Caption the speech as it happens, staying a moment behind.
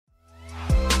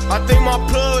I think my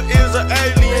plug is an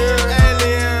alien.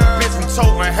 Bitch, I'm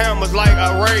toting hammers like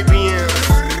Arabians.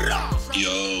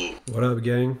 Yo. What up,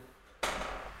 gang?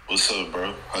 What's up,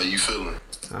 bro? How you feeling?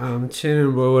 I'm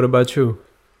chilling, bro. What about you?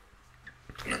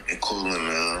 I'm cooling,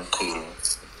 man. I'm cooling.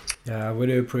 Yeah, I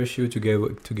really appreciate you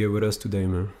to get with us today,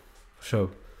 man. For sure.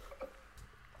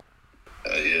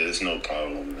 Yeah, it's no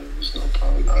problem, man. It's no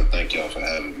problem. I thank y'all for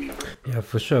having me. Yeah,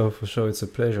 for sure. It's a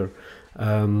pleasure.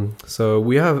 So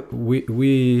we are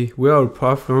a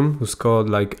platform who's called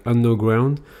like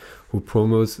Underground, who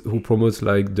promotes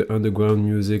like the underground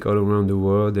music all around the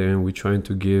world, and we're trying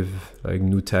to give like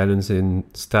new talents and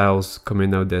styles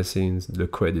coming out their scenes the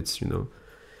credits, you know.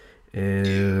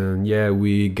 And yeah,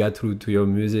 we got through to your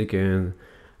music, and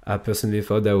I personally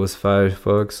thought that was fire as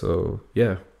fuck. So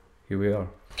yeah, here we are.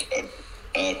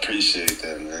 I appreciate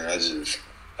that, man. I just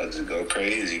go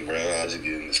crazy, bro. I just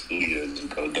get in the studio, just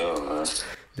go down, man.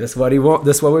 That's what we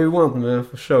want, man.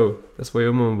 For sure. That's what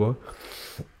you want, boy.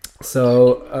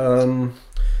 So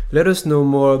let us know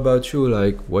more about you,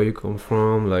 like where you come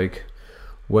from, like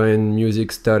when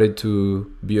music started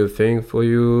to be a thing for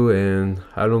you, and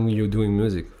how long you doing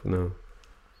music now?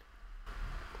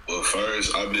 Well,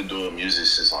 first, I've been doing music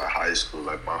since like high school,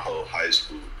 like my whole high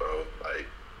school, bro. Like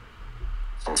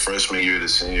from freshman year to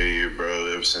senior year,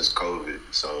 bro, ever since COVID.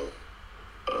 So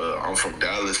I'm from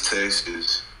Dallas,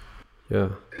 Texas. Yeah.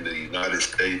 In the United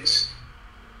States.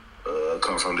 I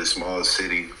come from this small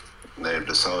city named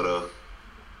DeSoto.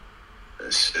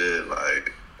 And shit,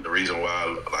 like, the reason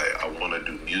why I want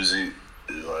to do music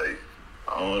is like,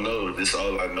 I don't know, this is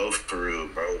all I know for real,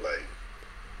 bro. Like,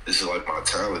 this is like my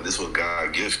talent. This is what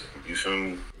God gifted me, you feel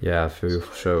me? Yeah, I feel you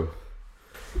for sure.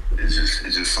 It's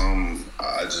just something,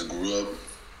 I just grew up,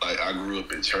 like, I grew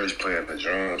up in church playing the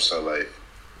drums, so like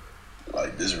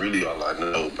this really all I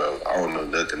know, bro. I don't know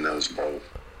nothing else, bro.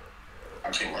 I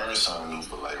can learn something new,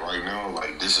 but like right now,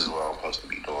 like this is what I'm supposed to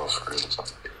be doing for real.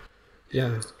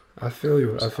 Yeah, I feel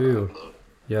you.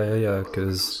 Yeah.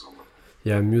 Cause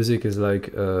yeah, music is like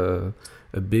a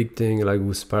big thing, like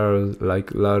inspires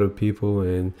like a lot of people,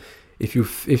 and if you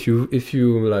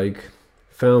like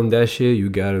found that shit, you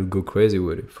gotta go crazy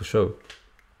with it for sure.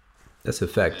 That's a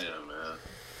fact. Yeah, man.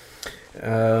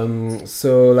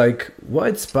 So like, what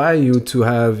inspired you to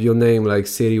have your name like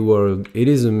Cettiworld? It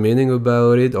is a meaning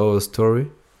about it or a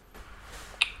story?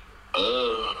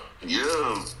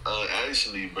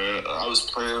 Actually, bro, I was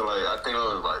playing like, I think I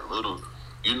was like little,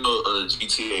 you know,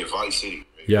 GTA Vice City.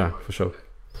 Right? Yeah, for sure.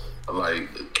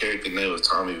 Like, the character name was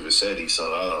Tommy Vercetti, so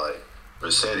I was like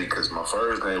Vercetti because my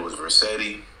first name was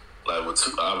Vercetti. Like,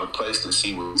 I replaced the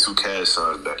C with two Cash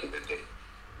Sons back in the day.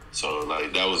 So,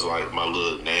 like, that was, like, my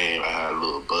little name. I had a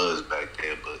little buzz back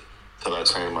then, but until I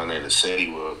changed my name to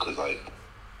Cettiworld, because, like,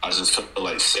 I just felt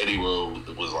like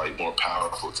Cettiworld was, like, more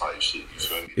powerful type shit, you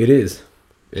feel me? It is.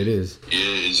 Yeah,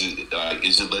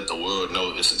 it's just let the world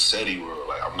know it's a Cettiworld.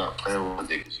 Like, I'm not playing with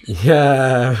niggas.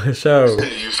 Yeah, for sure.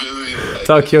 You feel me? Like,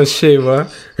 talk your shit, bro.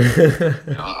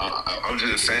 I'm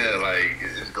just saying, like,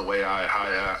 it's the way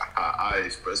I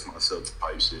express myself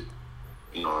type shit.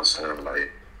 You know what I'm saying?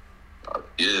 Like,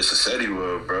 yeah, it's a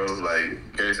Cettiworld, bro.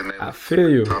 Like, character name. I feel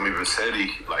you. Tommy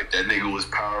Vercetti, like, that nigga was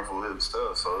powerful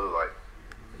himself. So it was like,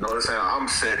 you know what I'm saying? I'm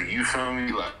Cetty, you feel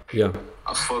me? Like, yeah.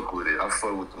 I fuck with it. I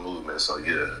fuck with the movement. So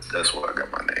yeah, that's where I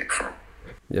got my name from.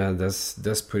 Yeah,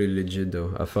 that's pretty legit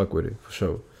though. I fuck with it for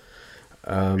sure.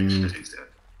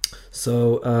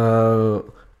 So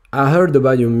I heard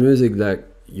about your music that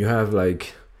you have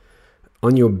like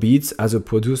on your beats as a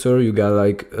producer, you got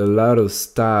like a lot of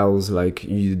styles like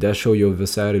that show your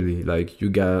versatility. Like you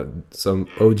got some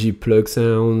OG plug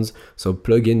sounds, some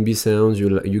plug-in B sounds.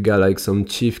 You got like some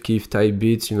Chief Keef type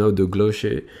beats, you know, the glow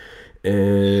shit.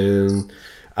 And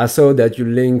I saw that you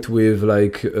linked with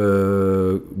like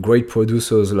great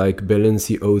producers like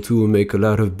Belency O2 who make a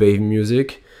lot of bass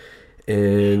music,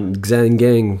 and Xan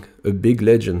Gang, a big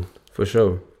legend for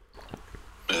sure.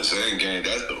 Xan Gang,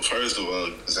 that's first of all,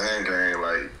 Xan Gang,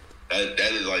 like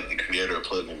that is like the creator of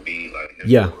Plug and B, like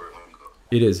yeah,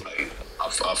 it is. Like I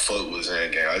fuck with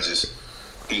Xan Gang.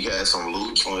 He had some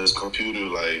loops on his computer,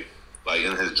 like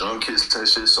in his drum kits and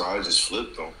shit. So I just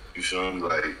flipped them. You feel me?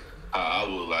 Like I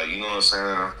would like, you know what I'm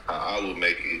saying? I would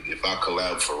make it if I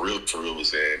collab for real with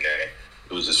Xan Gang.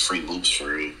 It was just free loops for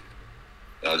real.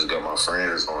 I just got my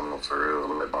friends on them for real.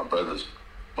 Like my brother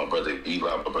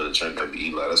Eli, my brother Trent, baby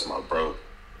Eli, that's my bro.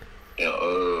 And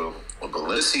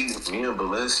me and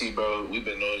Belency, bro, we've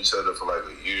been knowing each other for like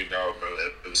a year now, bro.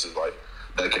 Ever since like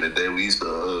back in the day, we used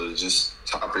to just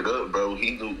top it up, bro.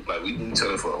 We knew each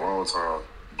other for a long time,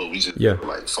 but we just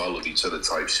like followed each other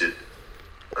type shit.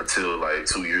 until like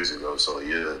 2 years ago. So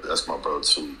yeah, that's my bro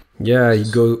too. Yeah, he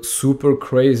goes super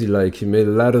crazy. Like he made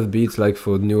a lot of beats, like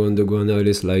for new underground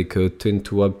artists, like 10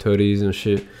 to up 30s and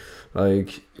shit.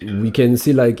 Like we can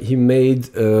see, like he made,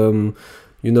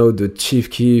 the Chief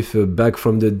Keef, Back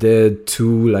from the Dead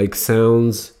 2, like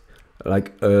sounds.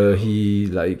 Like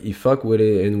he fuck with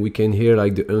it, and we can hear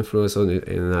like the influence on it,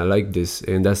 and I like this,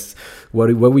 and that's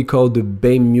what we call the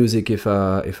BAME music, if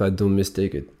I don't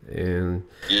mistake it. And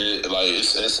yeah, like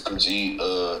it's SMG,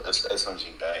 that's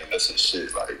SMG bang. That's his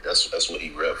shit. Like that's what he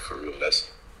rep for real.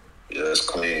 That's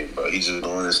clean, but he just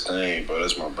doing his thing, bro.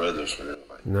 That's my brother for real.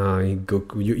 Like, nah,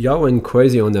 y'all went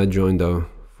crazy on that joint though,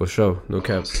 for sure. No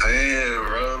cap. Damn,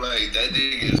 bro, like that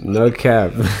nigga is No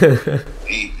cap.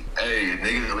 Hey,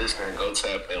 niggas listening, go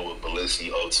tap in with Balissi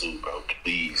O2, bro.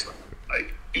 Please,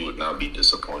 like you would not be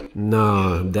disappointed.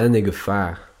 Nah, that nigga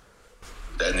fire.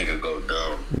 That nigga go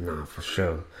dumb. Nah, for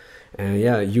sure. And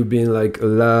yeah, you been like a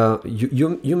lot.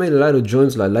 You made a lot of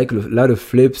joints, like a lot of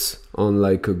flips on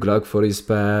like a Glock 40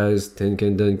 Spaz,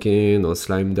 Tenken Duncan, or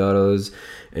Slime Dollars,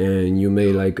 and you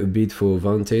made like a beat for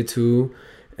Vante too.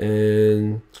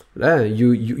 And yeah,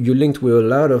 you linked with a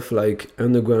lot of like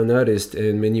underground artists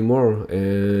and many more.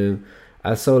 And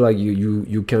I saw like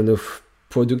you kind of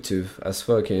productive as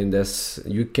fuck, and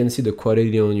you can see the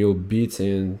quality on your beats,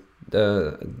 and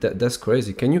that's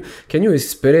crazy. Can you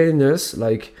explain us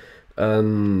like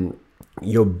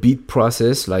your beat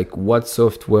process? Like what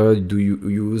software do you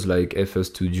use, like FL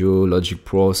Studio, Logic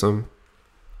Pro, or something?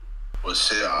 Well,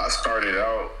 shit, I started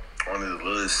out on this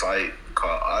little site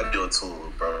called Audio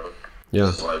Tool, bro. Yeah.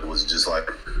 It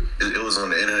was on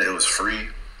the internet. It was free.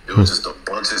 It was just a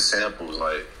bunch of samples.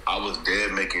 Like I was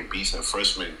dead making beats in my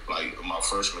freshman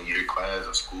year class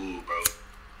of school, bro.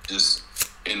 Just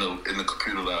in the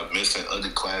computer lab, missing other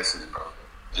classes, bro.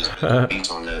 Just making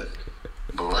beats on that.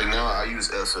 But right now I use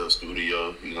FL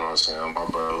Studio. You know what I'm saying, my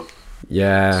bro.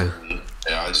 Yeah. And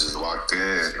I just locked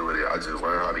in with it. I just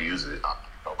learned how to use it.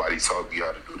 Nobody taught me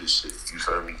how to do this shit. You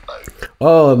feel me? Like.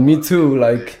 Oh, me too.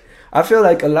 Like I feel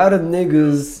like a lot of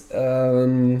niggas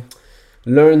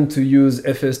learn to use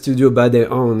FL Studio by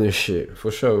their own and shit,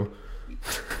 for sure.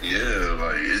 Yeah,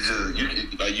 like it's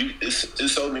just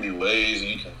it's so many ways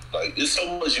you can, like, there's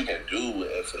so much you can do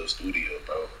with FL Studio,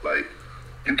 bro. Like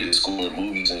you can score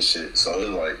movies and shit. So it's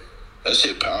like that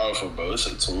shit powerful, bro. It's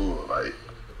a tool, like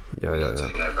Yeah.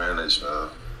 take advantage, man.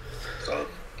 So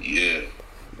yeah.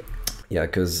 Yeah,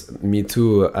 cause me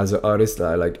too, as an artist,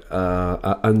 I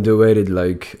underrated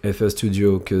like FL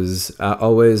Studio, cause I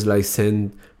always like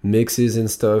send mixes and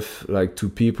stuff like to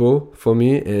people for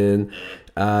me, and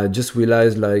I just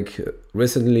realized like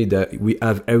recently that we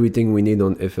have everything we need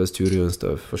on FL Studio and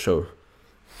stuff, for sure.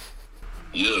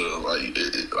 Yeah, like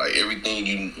everything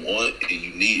you want and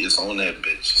you need is on that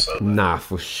bitch. So Nah,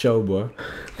 for sure, boy.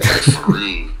 like, for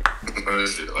real. Like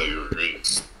for real.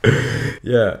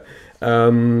 Yeah.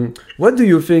 What do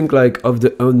you think like of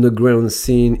the underground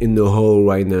scene in the whole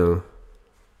right now?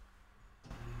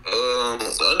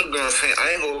 The underground scene,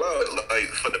 I ain't gonna lie, like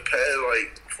for the past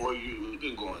like 4 years, we've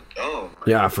been going down. Like,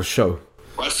 Yeah, for sure.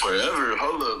 like forever.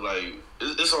 Hold up, like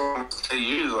it's almost 10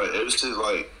 years. Like ever since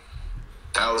like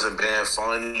Thousand Band,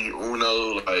 Funny,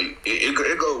 Uno, like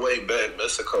it go way back.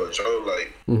 Mexico, Joe,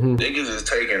 like niggas is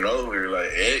taking over. Like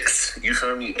X, you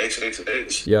feel me?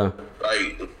 XXX. Yeah.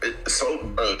 Like it's so,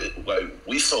 bro. Like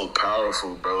we so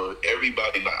powerful, bro.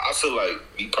 Everybody, like I feel like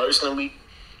me personally,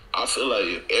 I feel like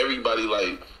if everybody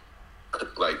like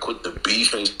quit the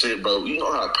beef and shit, bro. You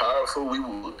know how powerful we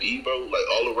would be, bro. Like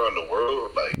all around the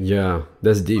world, like Yeah,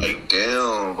 that's deep. like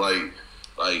damn,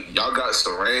 like y'all got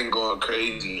Serene going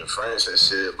crazy in France and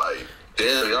shit. Like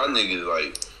damn, y'all niggas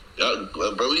like y'all,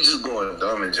 bro. We just going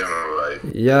dumb in general, like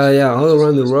Yeah, all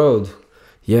around the world.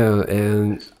 Yeah,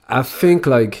 and I think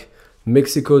like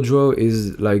Mexico Joe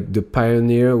is like the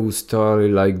pioneer who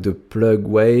started like the plug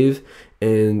wave,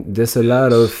 and there's a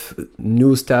lot of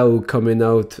new style coming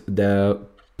out that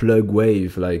plug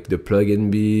wave, like the plug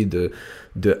and B, the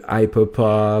hyper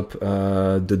pop,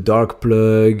 the dark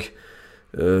plug,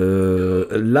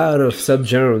 a lot of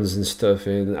subgenres and stuff,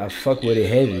 and I fuck with it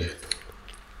heavy.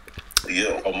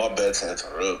 yeah. Oh, my bad to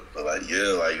interrupt, but like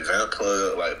yeah, like Vamp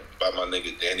Plug, like by my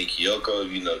nigga Danny Kyoko,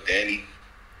 you know Danny.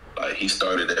 Like he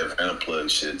started that Vamp Plug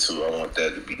shit too. I want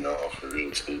that to be known for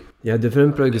real too. Yeah, the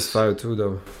Vamp plug is fire too,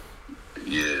 though.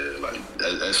 Yeah, like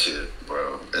that shit,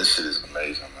 bro. That shit is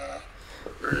amazing, man.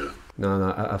 For real.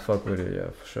 No, I fuck with it, yeah,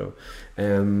 for sure.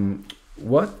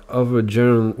 What other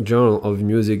genre of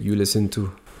music you listen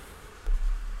to?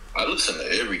 I listen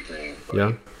to everything. Like,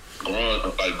 Yeah. Growing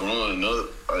up,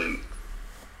 like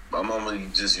my mama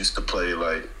just used to play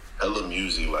like hella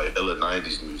music, like hella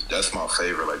 90s music. That's my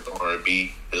favorite, like the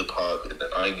R&B, hip hop in the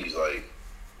 90s,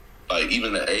 like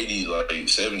even the 80s, like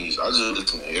 70s. I just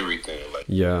listen to everything. Like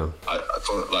I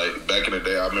thought, like back in the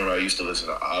day, I remember I used to listen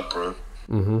to opera.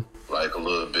 Like a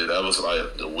little bit. That was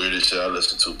like the weirdest shit I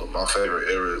listened to. But my favorite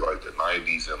era is like the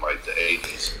 90s and like the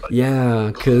 80s. Like,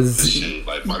 yeah, cause shit,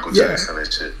 like Michael Jackson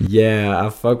and shit. Yeah, I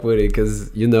fuck with it,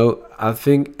 cause you know I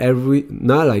think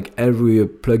not like every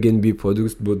plugin be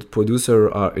produced, but producer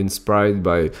are inspired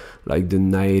by like the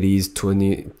 90s,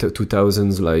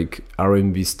 2000s like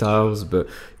R&B styles, but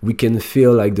we can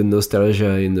feel like the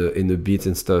nostalgia in the beats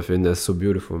and stuff, and that's so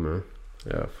beautiful, man.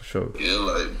 Yeah, for sure.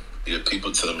 Yeah,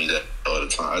 people tell me that all the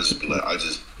time. I just be like,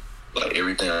 like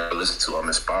everything I listen to, I'm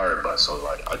inspired by. So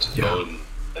like, I just go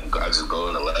and I just go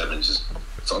in the lab and just.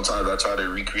 Sometimes I try to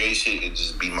recreate shit and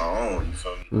just be my own. You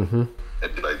feel me?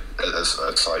 It'd be like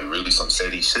that's like really some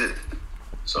steady shit.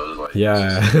 So it's like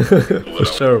for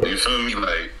sure. You feel me?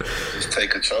 Like just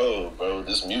take control, bro.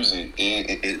 This music,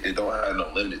 it don't have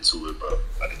no limit to it, bro.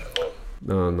 Like at all.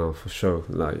 No, for sure.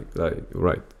 Like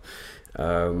right.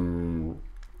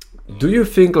 Do you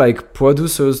think like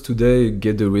producers today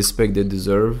get the respect they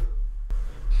deserve?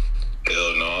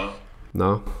 Hell no.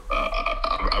 No?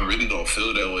 I really don't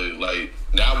feel that way. Like,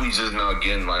 now we just not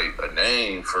getting like a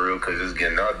name for real because it's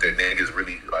getting out there. Niggas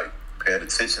really like paying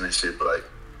attention and shit. But like,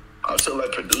 I feel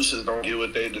like producers don't get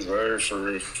what they deserve for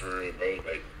real, bro.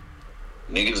 Like,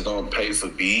 niggas don't pay for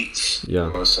beats. Yeah. You know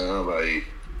what I'm saying? Like,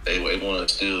 they want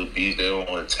to steal beats. They don't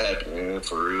want to tap in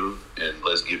for real. And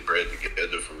let's get bread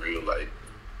together for real. Like,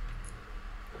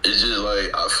 it's just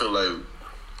like, I feel like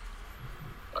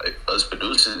us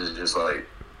producers is just like,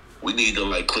 we need to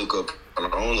like click up on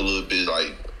our own a little bit,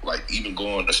 like even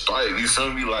go on the strike. You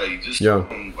feel me? Like just like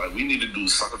we need to do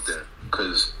something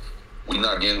because we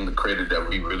not getting the credit that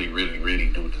we really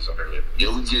do deserve.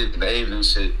 Yeah, we get names and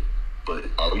shit, but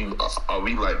are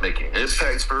we like making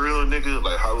impacts for real, nigga?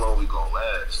 Like how long we gonna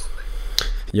last?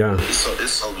 Like,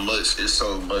 it's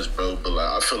so much, bro. But like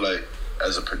I feel like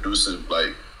as a producer,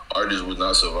 like artists would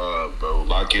not survive, bro.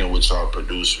 Lock in with y'all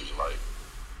producers, like.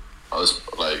 Us,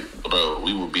 like, bro,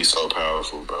 we would be so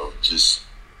powerful, bro. Just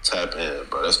tap in,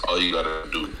 bro. That's all you gotta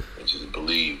do. And just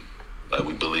believe, like,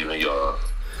 we believe in y'all.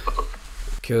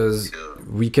 Because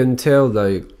we can tell,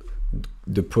 like,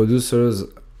 the producers,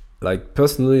 like,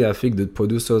 personally, I think the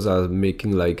producers are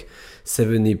making, like,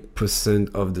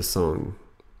 70% of the song.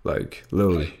 Like,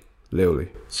 literally.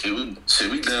 See, we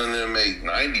down there make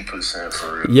 90%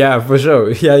 for real. Yeah, for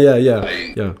sure. Yeah.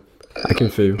 Like, yeah. I can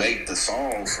feel you. Make the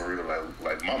song for real.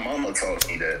 Like my mama taught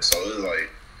me that. So it's like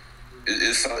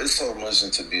it's so much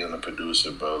into being a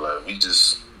producer, bro. Like we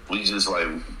just like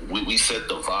we set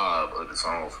the vibe of the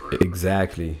song for real.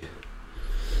 Exactly.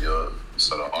 Yeah.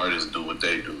 So the artists do what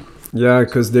they do. Yeah,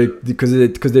 because they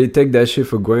take that shit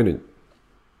for granted.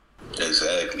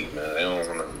 Exactly, man. They don't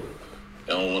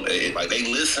want like they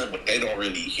listen, but they don't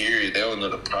really hear it. They don't know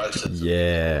the process.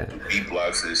 Yeah. The beat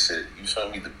blocks and shit. You feel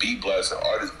me? The beat blocks and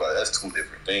artist block, that's two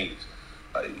different things.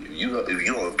 Like if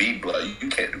you on a beat block, you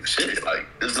can't do shit. Like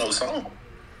there's no song.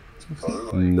 So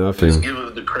like, nothing. Just give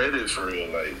us the credit for real.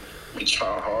 Like we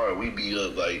try hard. We be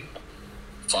up like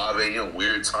 5 a.m.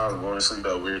 weird times, going to sleep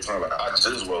at weird times. Like I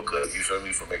just woke up. You feel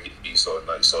me? For making beats all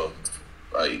night. So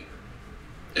like,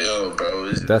 yeah,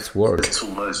 bro. That's work. It's too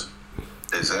much.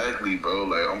 Exactly, bro.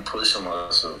 Like I'm pushing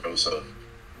myself, bro. So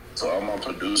all my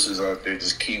producers out there,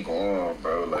 just keep going,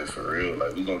 bro. Like for real,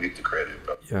 like we gonna get the credit,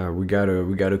 bro. Yeah, we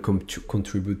gotta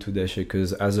contribute to that shit.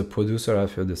 Cause as a producer, I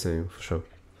feel the same for sure.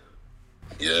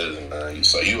 Yeah, man.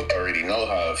 So you already know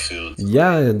how I feel.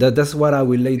 Yeah, that's what I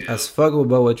relate as fuck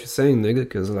about what you're saying, nigga.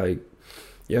 Cause like,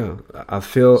 yeah, I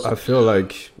feel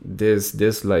like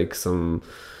there's like some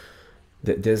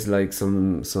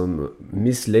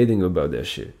misleading about that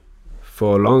shit.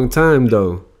 For a long time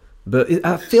though, but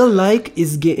I feel like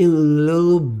it's getting a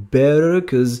little better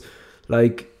because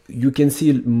like you can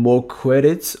see more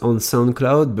credits on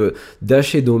SoundCloud, but that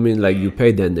shit don't mean like you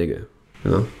pay that nigga, you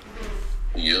know?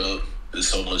 Yeah, there's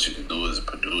so much you can do as a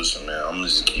producer, man. I'm gonna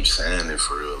just keep saying it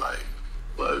for real, like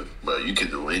bro, you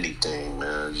can do anything,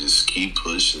 man. Just keep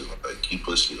pushing, like keep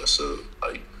pushing yourself.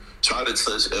 Like try to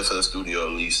touch FL Studio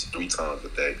at least 3 times a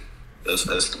day. That's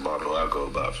the motto I go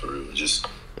by for real. Just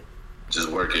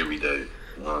work every day.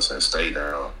 You know what I'm saying? Stay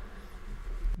down.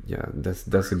 Yeah,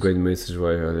 that's a great message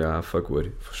right here. Yeah, I fuck with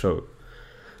it for sure.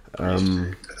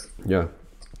 Yeah.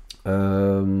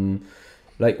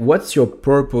 Like, what's your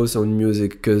purpose on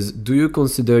music? Because do you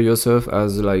consider yourself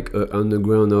as like an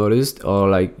underground artist, or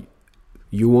like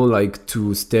you want like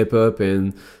to step up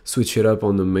and switch it up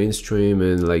on the mainstream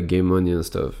and like get money and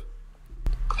stuff?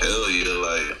 Hell yeah,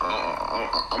 like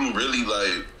I'm I'm really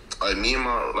like me and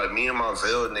my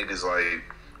Veil niggas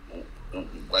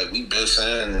like we been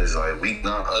saying is like we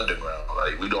not underground.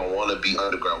 Like we don't want to be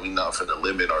underground. We not finna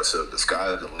limit ourselves. The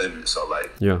sky is the limit. So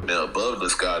like man, above the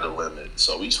sky the limit.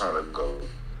 So we trying to go up.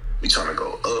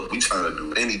 We trying to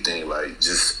do anything. Like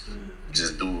just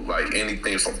do like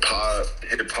anything from pop,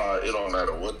 hip hop. It don't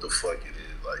matter what the fuck it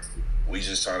is. Like we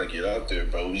just trying to get out there,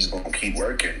 bro. We just gonna keep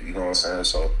working. You know what I'm saying?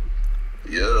 So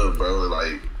yeah, bro.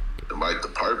 Like the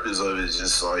purpose of it is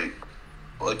just like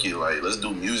fuck it. Like let's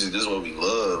do music. This is what we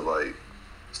love. Like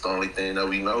it's the only thing that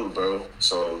we know, bro.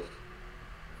 So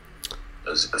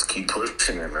let's keep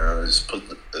pushing it, man. Let's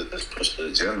push the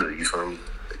agenda. You feel me?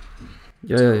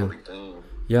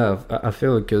 Yeah. I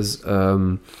feel because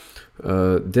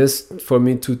there's for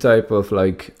me two type of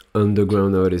like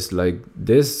underground artists. Like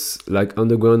this like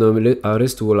underground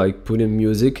artists who are like putting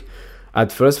music at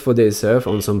first for themselves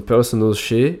on some personal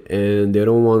shit, and they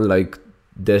don't want like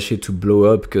that shit to blow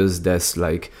up because that's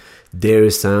like their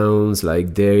sounds,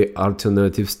 like their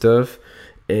alternative stuff.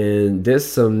 And there's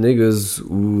some niggas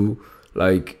who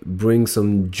like bring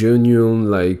some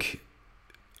genuine like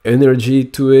energy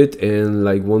to it and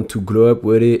like want to glow up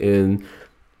with it and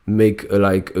make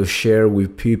a share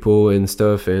with people and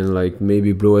stuff and like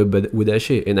maybe blow up with that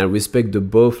shit. And I respect the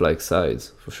both like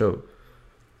sides for sure.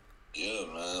 Yeah,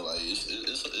 man. Like it's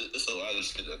a lot of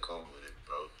shit that come with it,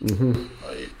 bro.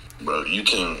 Like, bro, you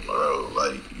can, bro.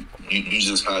 Like you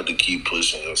just had to keep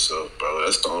pushing yourself, bro.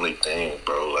 That's the only thing,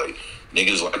 bro. Like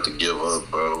niggas like to give up,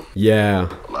 bro. Yeah.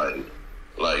 Like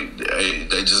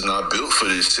they just not built for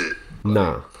this shit. Like,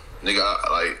 nah. Nigga,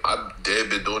 I've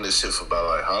been doing this shit for about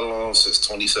like how long? Since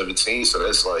 2017. So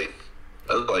that's like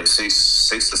 6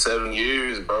 to 7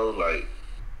 years, bro. Like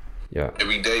yeah.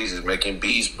 Every day just making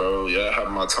beats, bro. Yeah, I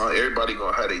have my time. Everybody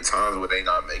gonna have their times where they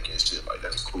not making shit. Like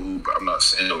that's cool, but I'm not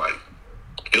saying like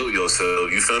kill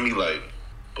yourself. You feel me? Like,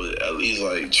 but at least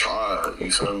like try. You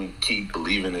feel me? Keep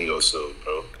believing in yourself,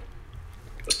 bro.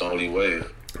 That's the only way.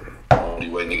 The only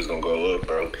way niggas gonna go up,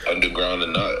 bro. Underground or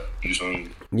not. You feel me?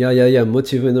 Yeah.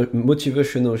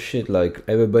 Motivational shit. Like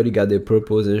everybody got their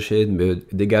purpose and shit, but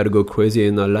they gotta go crazy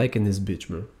and not liking this bitch,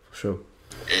 man. For sure.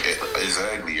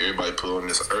 Exactly. Everybody put on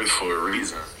this earth for a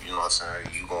reason. You know what I'm saying?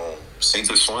 You gon'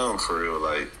 sink or swim for real.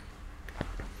 Like,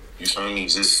 you feel me?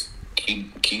 Just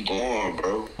keep going,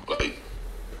 bro. Like,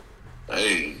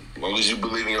 hey, as long as you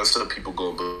believe in yourself, people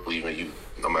gonna believe in you,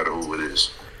 no matter who it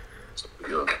is. So,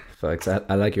 yeah. Facts.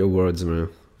 I like your words, man.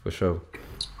 For sure.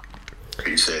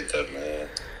 Appreciate that,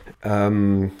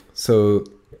 man. So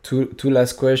two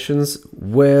last questions.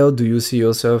 Where do you see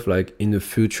yourself like in the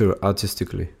future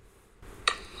artistically?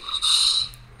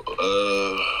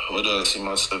 Where do I see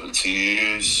myself in 2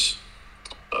 years?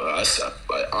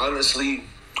 Honestly,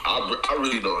 I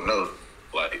really don't know.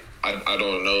 Like, I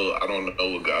don't know. I don't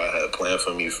know what God had planned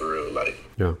for me for real. Like,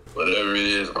 yeah. Whatever it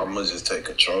is, I'm gonna just take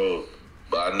control.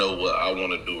 But I know what I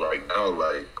want to do right now.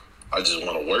 Like, I just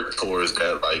want to work towards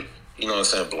that. Like, you know what I'm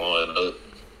saying, blowing up.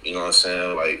 You know what I'm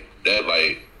saying, like that.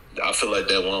 Like, I feel like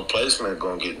that one placement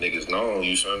gonna get niggas known.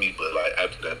 You feel me? But like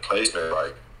after that placement,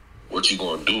 like, what you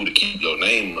gonna do to keep your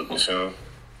name up? You feel me?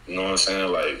 You know what I'm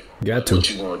saying? Like, what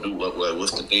you gonna do?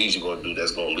 What's the things you gonna do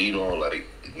that's gonna lead on? Like,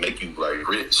 make you like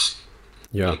rich.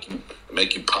 Yeah.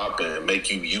 Make you pop and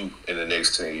make you in the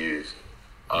next 10 years.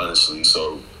 Honestly,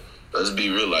 so let's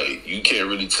be real. Like, you can't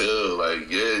really tell.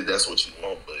 Like, yeah, that's what you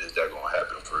want, but is that gonna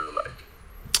happen for real? Like,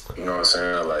 you know what I'm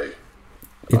saying? Like,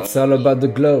 it's all about the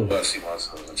glow. I see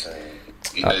myself in 10 years.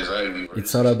 Yeah, exactly. Bro.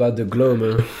 It's all about the glow,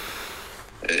 man.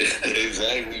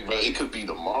 Exactly, bro. It could be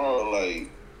tomorrow. Like,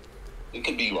 it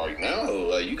could be right now.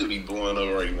 Like, you could be blowing up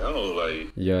right now.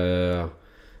 Like, yeah.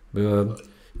 But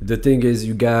the thing is,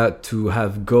 you got to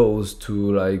have goals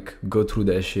to like go through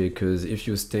that shit. Cause if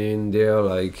you staying there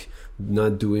like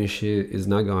not doing shit, it's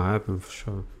not gonna happen for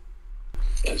sure.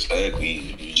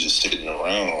 Exactly. You just sitting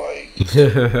around like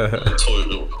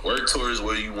work towards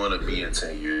where you want to be in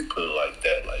 10 years. Put it like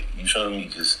that. Like, you feel me?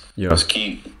 Just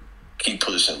keep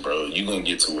pushing, bro. You gonna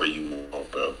get to where you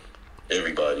want, bro.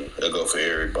 Everybody. That go for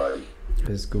everybody.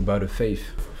 Let's go by the faith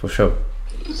for sure.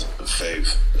 It's the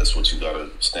faith. That's what you gotta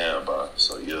stand by.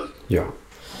 So yeah. Yeah.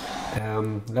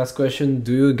 Last question.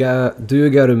 Do you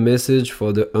got a message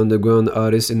for the underground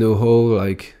artists in the whole?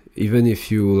 Like, even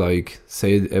if you like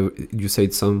you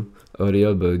said some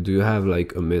earlier, but do you have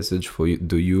like a message for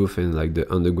the youth and like the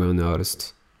underground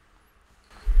artists?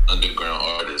 Underground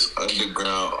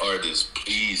artists,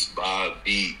 please buy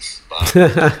beats. Buy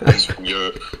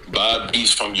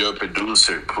beats from your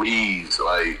producer, please.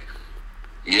 Like,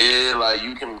 yeah, like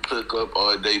you can cook up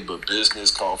all day, but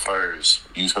business come first.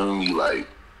 You feel me? Like,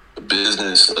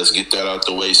 business. Let's get that out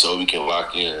the way so we can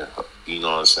lock in. You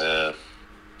know what I'm saying?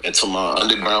 And to my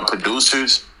underground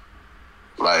producers,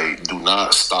 like, do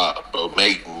not stop, bro.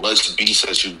 Make much beats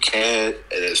as you can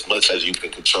and as much as you can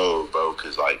control, bro.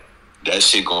 Cause like that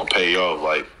shit gonna pay off.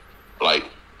 Like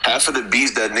half of the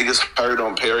beats that niggas heard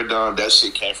on Paradigm, that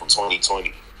shit came from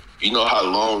 2020. You know how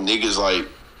long niggas like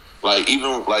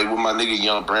even like with my nigga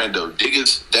Young Brando,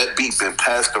 niggas, that beat been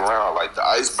passed around. Like the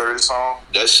Iceberg song,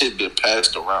 that shit been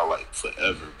passed around like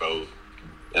forever, bro.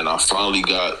 And I finally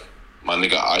got my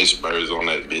nigga Icebergs on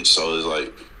that bitch. So it's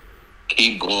like,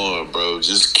 keep going, bro.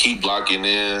 Just keep locking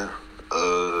in.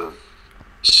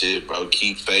 Shit, bro.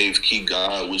 Keep faith. Keep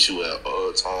God with you at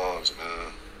all times,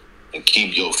 man. And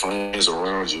keep your friends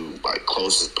around you, like,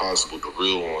 close as possible, the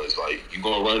real ones. Like, you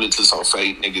gonna run into some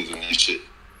fake niggas and this shit.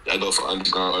 That go for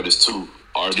underground artists, too.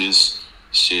 Artists,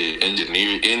 shit,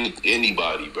 engineer,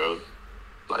 anybody, bro.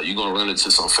 Like, you gonna run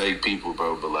into some fake people,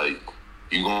 bro. But, like,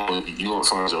 you gonna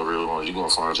find your real ones. You gonna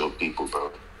find your people,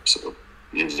 bro. So,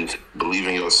 yeah, just believe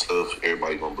in yourself.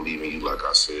 Everybody gonna believe in you, like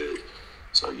I said.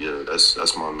 So, yeah,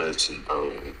 that's my message,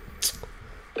 bro.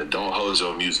 And don't hold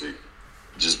your music.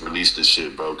 Just release the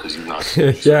shit, bro, because you're not.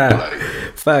 Yeah,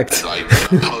 like, fact. Like,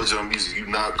 don't hold your music. You're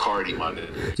not Cardi, my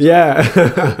nigga.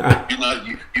 Yeah.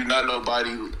 You're not nobody.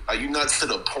 Like, you're not to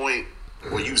the point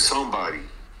where you somebody.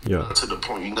 Yeah. Not to the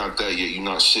point. You're not that yet. You're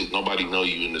not shit. Nobody know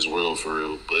you in this world for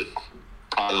real. But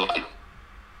probably like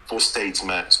 4 states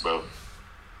max, bro.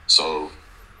 So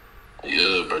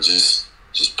yeah, bro. Just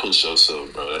push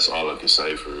yourself, bro. That's all I can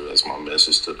say for real. That's my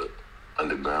message to the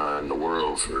underground and the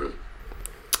world for real.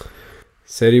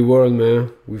 Cettiworld,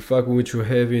 man. We fucking with you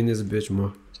heavy in this bitch,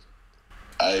 man.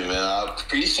 Hey, man, I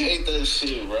appreciate that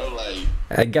shit, bro. Like,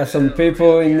 I got some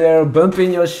people in there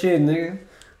bumping your shit, nigga.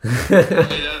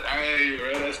 Hey,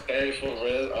 bro, that's painful,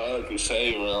 bro. That's all I can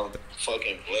say, bro. I'm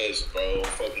fucking blessed, bro. I'm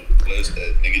fucking blessed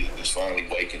that niggas is finally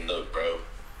waking up, bro.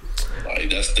 Like,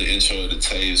 that's the intro of the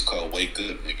tape. It's called Wake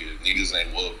Up, nigga. Niggas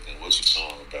ain't woke, then what you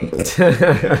doing, bro?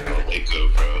 Wake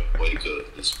up, bro. Wake up.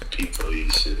 It's people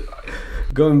eat shit. Like,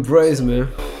 go embrace, man.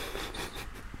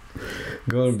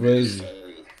 Go embrace.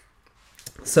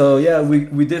 So yeah,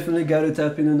 we definitely gotta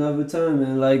tap in another time,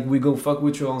 man. Like, we gon' fuck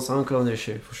with you on SoundCloud and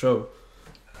shit, for sure.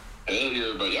 Hell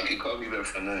yeah, bro. Y'all can call me back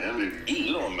for that interview.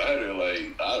 It don't matter.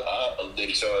 Like, I'll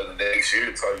update y'all the next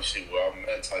year type shit where I'm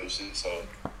at type shit. So,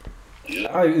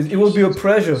 yeah. It will be a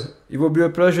pleasure. It will be a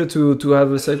pleasure to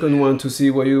have a second one to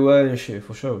see where you are and shit,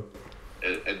 for sure.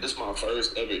 And this my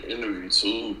first ever interview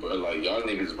too, bro. Like, y'all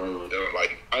niggas, bro.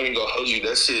 Like, I ain't gonna hold you.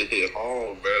 That shit hit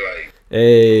home, bro. Like,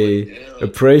 hey, like,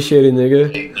 appreciate it,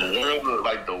 nigga.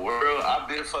 Like the world, I've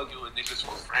been fucking with niggas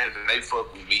for friends, and they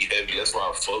fuck with me heavy. That's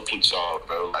why I fuck with y'all,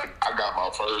 bro. Like, I got my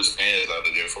first fans out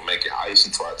of there for making icy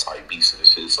twat type beats and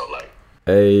shit. So like,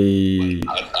 hey,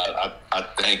 like, I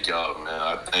thank y'all, man.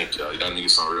 I thank y'all. Y'all niggas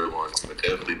some real ones. I'm gonna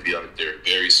definitely be out there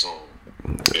very soon.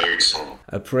 Very soon.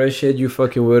 I appreciate you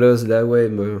fucking with us that way,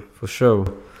 man, for sure.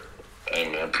 Hey,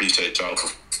 man, appreciate y'all for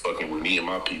fucking with me and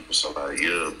my people. So like,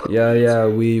 yeah, bro. Yeah,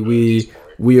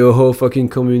 we a whole fucking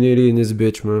community in this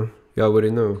bitch, man. You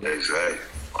already know. Exactly.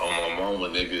 On my mama,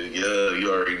 nigga. Yeah,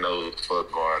 you already know what the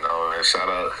fuck going on, man. Shout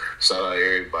out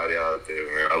everybody out there,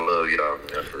 man. I love y'all,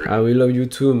 man. For real. I will love you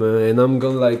too, man. And I'm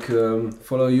gonna like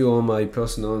follow you on my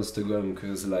personal Instagram,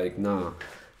 cause like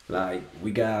like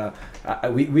we got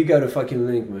a fucking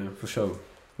link, man, for sure.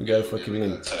 We got a fucking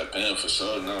link. Tap in for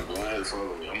sure. Nah, go ahead and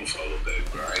follow me. I'm gonna follow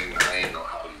back, bro. I ain't no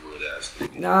Hollywood ass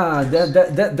nigga. Nah,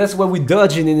 that's what we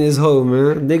dodging in this hole,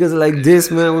 man. Niggas like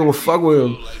this, man, we gonna fuck with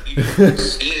them. Like,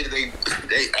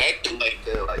 they acting like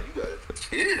that. Like, you gotta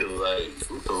chill. Like,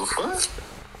 what the fuck?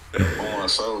 On my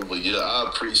soul, but yeah, I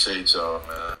appreciate y'all,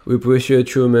 man. We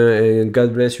appreciate you, man, and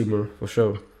God bless you, man, for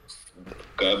sure.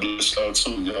 God bless y'all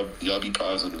too. Y'all be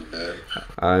positive, man.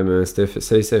 Alright, man.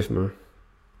 Stay safe, man.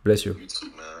 Bless you. You too,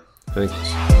 man. Thanks.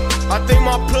 I think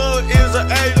my plug is an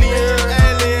alien.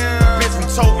 Bitch, I'm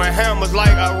toting hammers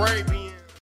like Arabian.